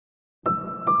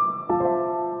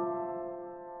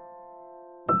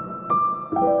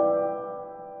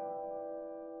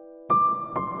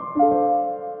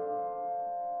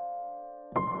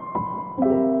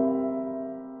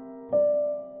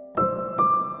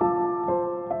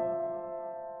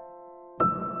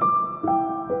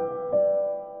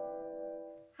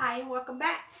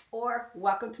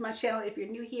welcome to my channel. If you're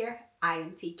new here, I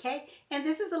am TK, and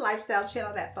this is a lifestyle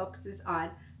channel that focuses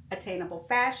on attainable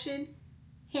fashion,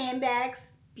 handbags,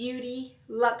 beauty,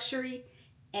 luxury,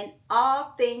 and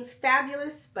all things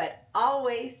fabulous, but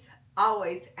always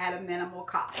at a minimal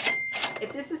cost.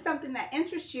 If this is something that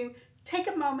interests you, take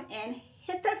a moment and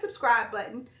hit that subscribe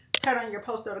button, turn on your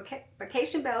post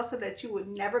notification bell so that you would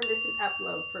never miss an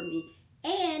upload from me.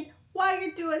 And while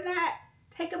you're doing that,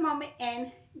 take a moment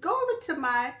and go over to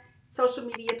my social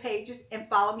media pages and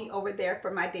follow me over there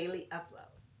for my daily upload.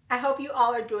 I hope you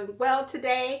all are doing well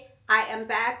today. I am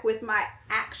back with my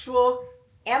actual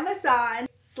Amazon/IKEA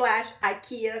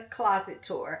closet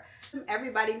tour.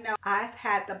 Everybody knows I've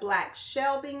had the black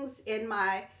shelvings in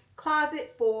my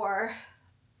closet for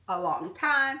a long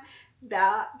time.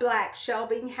 The black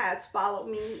shelving has followed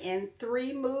me in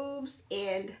 3 moves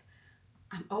and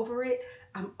I'm over it.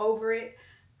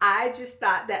 I just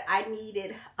thought that I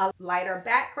needed a lighter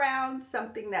background,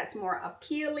 something that's more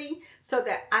appealing so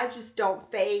that I just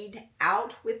don't fade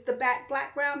out with the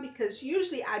background, because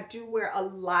usually I do wear a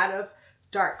lot of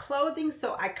dark clothing,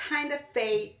 so I kind of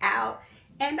fade out.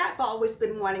 And I've always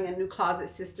been wanting a new closet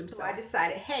system, so I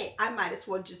decided, hey, I might as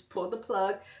well just pull the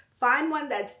plug, find one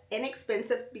that's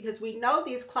inexpensive, because we know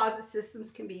these closet systems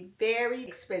can be very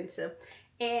expensive.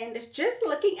 And just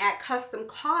looking at custom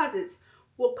closets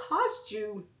will cost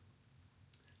you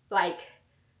like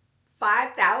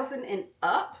 $5,000 and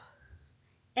up,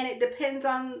 and it depends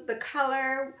on the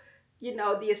color, you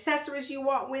know, the accessories you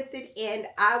want with it. And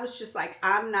I was just like,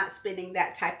 I'm not spending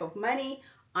that type of money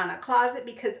on a closet,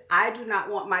 because I do not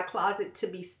want my closet to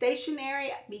be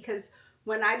stationary, because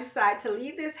when I decide to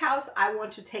leave this house, I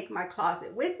want to take my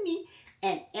closet with me.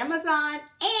 And Amazon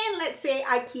and let's say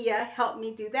IKEA helped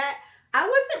me do that. I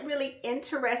wasn't really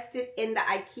interested in the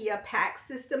IKEA pack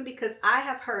system, because I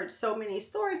have heard so many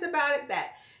stories about it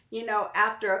that, you know,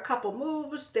 after a couple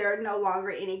moves, they're no longer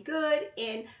any good.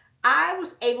 And I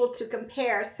was able to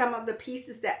compare some of the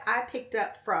pieces that I picked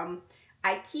up from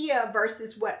IKEA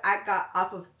versus what I got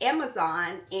off of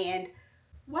Amazon. And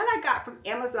what I got from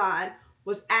Amazon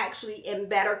was actually in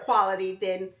better quality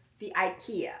than the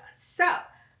IKEA. So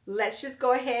let's just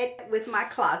go ahead with my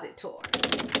closet tour.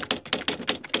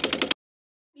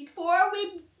 Before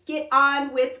we get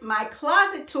on with my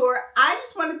closet tour, I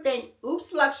just want to thank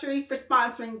Oops Luxury for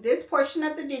sponsoring this portion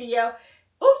of the video.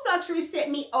 Oops Luxury sent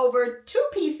me over 2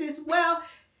 pieces. Well,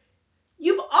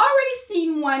 you've already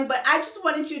seen one, but I just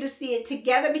wanted you to see it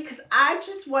together, because I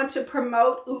just want to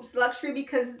promote Oops Luxury,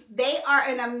 because they are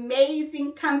an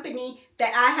amazing company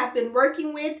that I have been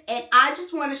working with, and I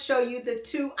just want to show you the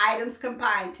 2 items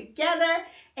combined together.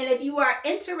 And if you are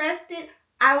interested,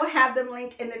 I will have them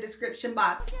linked in the description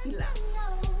box below.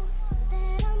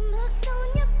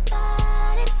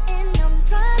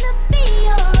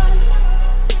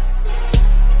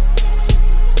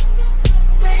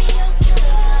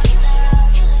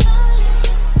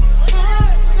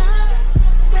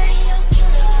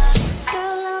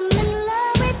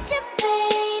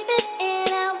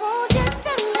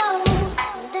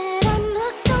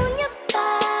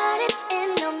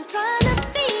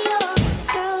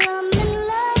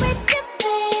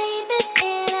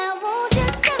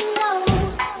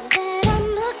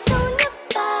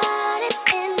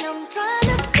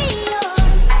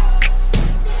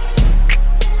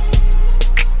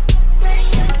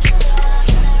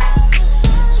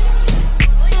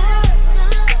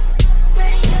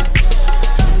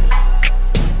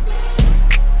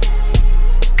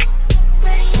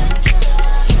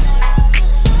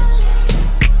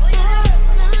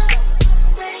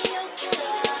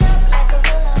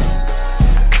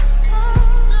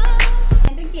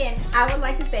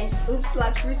 Oops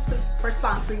Luxury for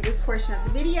sponsoring this portion of the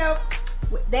video.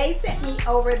 They sent me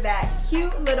over that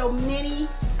cute little mini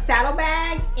saddle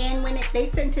bag, and when they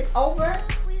sent it over,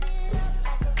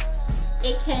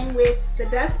 it came with the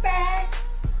dust bag,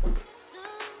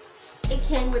 it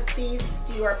came with these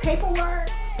Dior paperwork,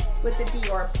 with the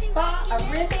Dior bow, a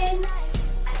ribbon,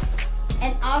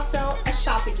 and also a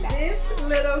shopping bag. This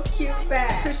little cute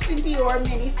bag, Christian Dior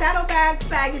mini saddle bag. The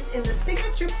bag is in the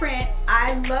signature print.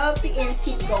 I love the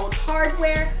antique gold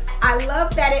hardware. I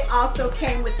love that it also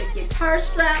came with the guitar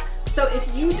strap. So if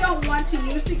you don't want to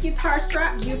use the guitar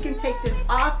strap, you can take this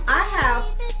off. I have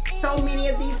so many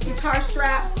of these guitar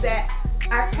straps that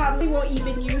I probably won't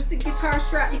even use the guitar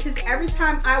strap, because every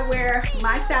time I wear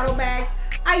my saddle bags,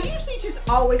 I usually just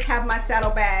always have my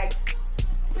saddle bags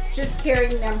just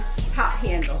carrying them top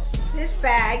handle. This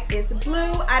bag is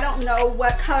blue. I don't know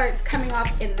what color it's coming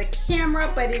off in the camera,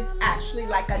 but it's actually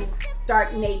like a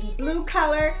dark navy blue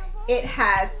color. It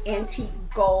has antique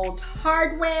gold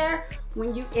hardware.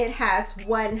 It has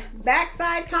one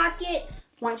backside pocket.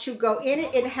 Once you go in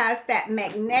it, it has that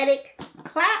magnetic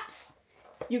clasp.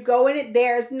 You go in it,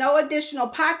 there's no additional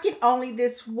pocket, only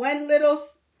this one little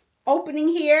opening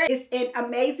here. It's in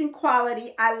amazing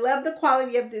quality. I love the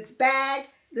quality of this bag.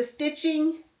 The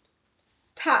stitching,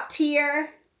 top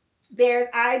tier.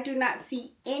 I do not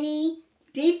see any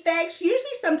defects.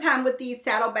 Usually sometime with these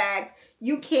saddlebags,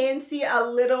 you can see a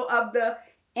little of the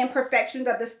imperfections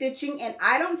of the stitching, and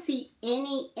I don't see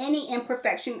any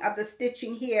imperfection of the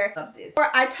stitching here of this. Or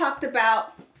I talked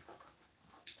about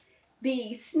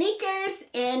the sneakers,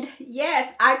 and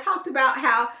yes, I talked about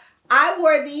how I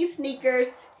wore these sneakers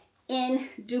in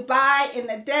Dubai in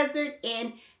the desert,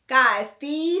 and guys,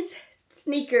 these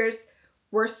sneakers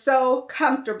were so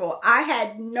comfortable. I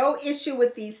had no issue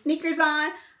with these sneakers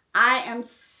on. I am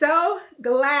so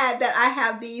glad that I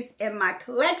have these in my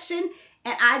collection,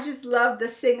 and I just love the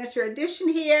signature edition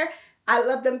here. I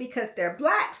love them because they're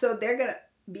black, so they're gonna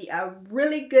be a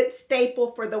really good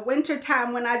staple for the winter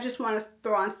time when I just want to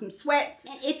throw on some sweats.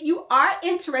 And if you are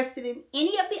interested in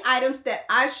any of the items that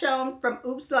I've shown from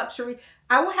Oops Luxury,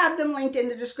 I will have them linked in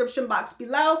the description box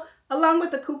below, along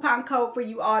with a coupon code for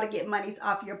you all to get monies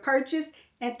off your purchase.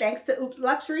 And thanks to Oops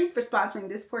Luxury for sponsoring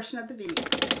this portion of the video.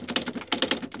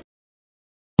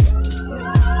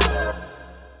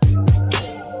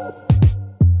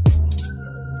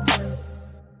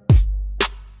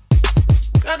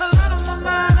 Got a lot on my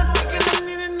mind, I'm thinking I'm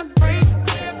needing a break.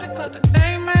 Clear up the club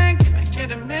today, man. Give me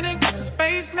a minute, get some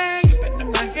space, man. You been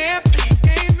in my hair, playing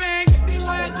games, man. Get me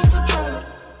wired to control it.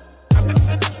 I've been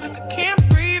feeling like I can't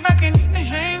breathe, I can't even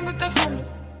hang with the homie.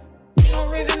 No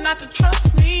reason not to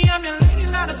trust me, I'm your lady,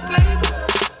 not a slave.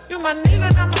 You my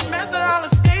nigga, I'm a mess, I'll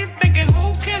escape. Thinking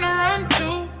who can I run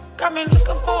to? Got me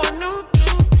looking for a new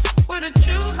dude. With a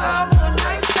juice, I want a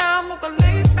nice time. Look a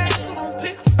laid back, who don't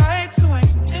pick fights, who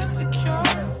ain't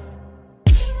insecure.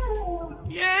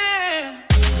 Yeah.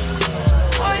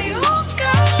 Why you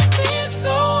gotta be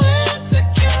so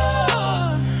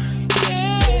insecure?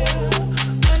 Yeah.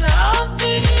 When I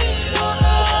did all I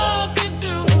could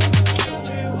do, you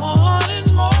be wanting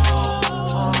more.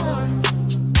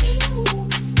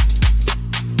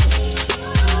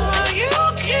 Why you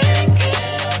can't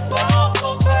get up off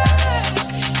my back?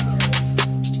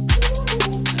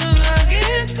 And I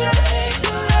can't take a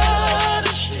lot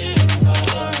of shit, but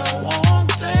I won't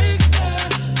take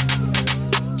that.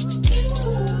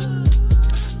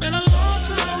 Been a long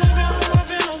time ago, I've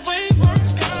been away, work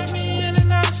got me in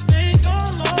and out of state.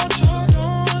 Don't know what you're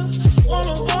doing,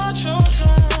 wanna watch your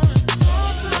doing.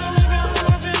 Long time ago,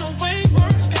 I've been away,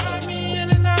 work got me in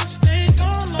and out of state.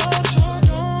 Don't know what you're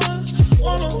doing,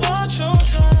 wanna watch your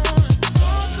doing.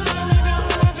 Long time ago,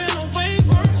 I've been away,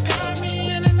 work got me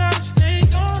in and out of state.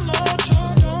 Don't know what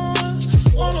you're doing,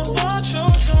 wanna watch your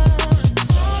doing.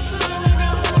 Long time ago,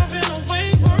 I've been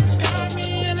away, work got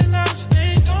me in and out of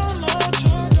state. Don't know what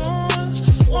you're doing,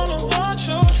 wanna watch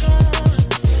your doing.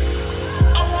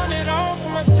 I want it all for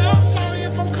myself, sorry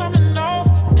if I'm coming off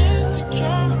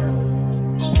insecure.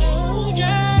 Ooh,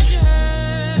 yeah,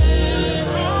 yeah.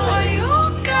 Why you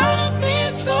gotta be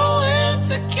so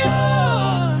insecure?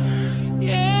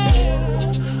 Yeah.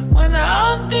 When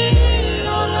I did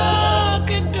all I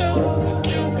could do, but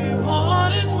you be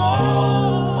wanting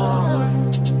more.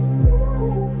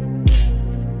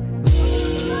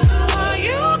 Why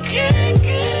you can't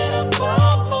get up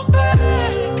off my back?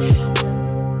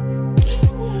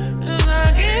 And I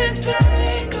can't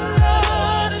take a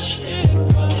lot of shit,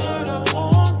 but I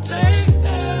won't take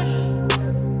that.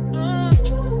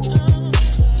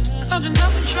 Don't you know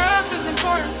that trust is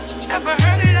important? Ever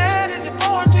heard of that? Is it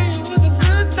foreign to you? Is a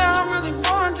good time really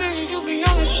foreign to you? You be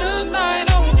on your shit night,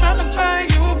 always trying to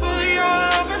find you a bully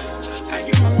all over. Now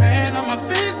you my man, I'm a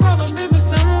big brother, baby,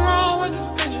 something wrong with this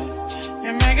picture.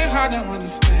 You make it hard to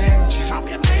understand that I'm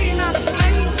your lady, not a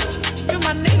slave. You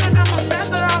my nigga, I'm a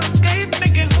mess, I'll escape.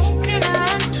 Thinking who can I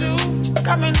run to?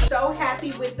 Got me So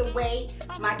happy with the way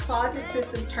my closet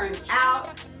system turned out.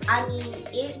 I mean,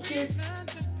 it just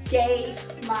gave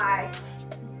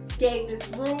this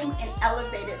room an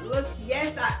elevated look.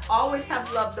 Yes, I always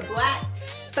have loved the black,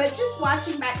 but just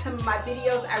watching back some of my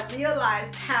videos, I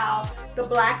realized how the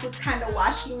black was kind of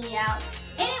washing me out,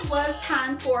 and it was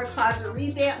time for a closet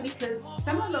revamp because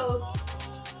some of those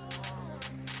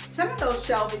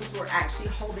shelvings were actually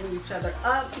holding each other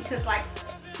up because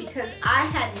I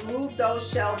had moved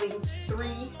those shelvings 3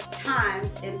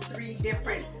 times in 2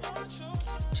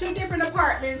 different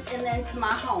apartments and then to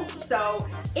my home. So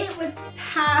it was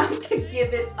time to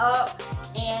give it up,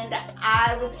 and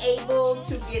I was able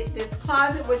to get this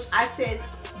closet, which I said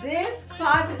this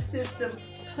closet system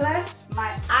plus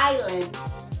my island,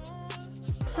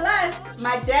 plus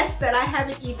my desk that I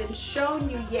haven't even shown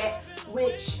you yet,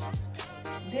 which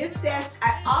this desk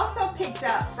I also picked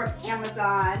up from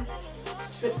Amazon.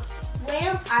 The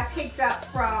lamp I picked up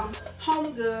from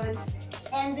Home Goods,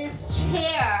 and this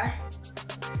chair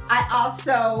I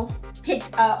also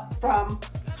picked up from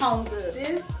Home Goods.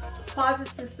 This closet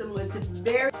system was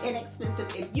very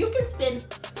inexpensive. If you can spend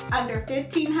under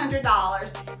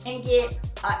 $1,500 and get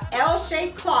an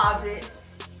L-shaped closet,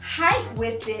 height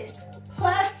with it,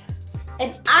 plus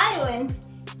an island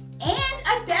and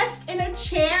a desk and a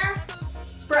chair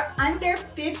for under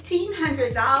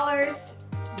 $1,500,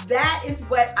 that is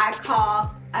what I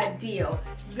call a deal.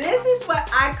 This is what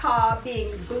I call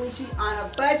being bougie on a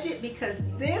budget, because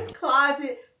this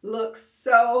closet looks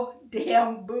so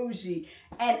damn bougie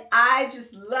and I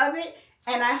just love it.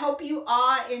 And I hope you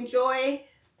all enjoy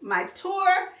my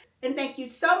tour, and thank you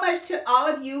so much to all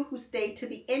of you who stayed to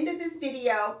the end of this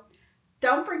video.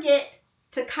 Don't forget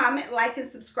to comment, like, and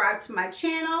subscribe to my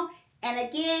channel. And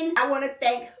again, I want to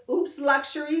thank Oops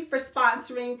Luxury for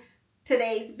sponsoring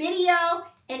today's video.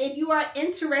 And if you are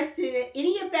interested in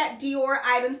any of that Dior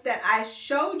items that I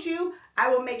showed you, I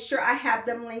will make sure I have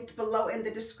them linked below in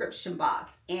the description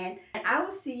box. And I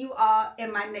will see you all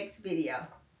in my next video.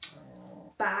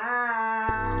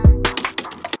 Bye.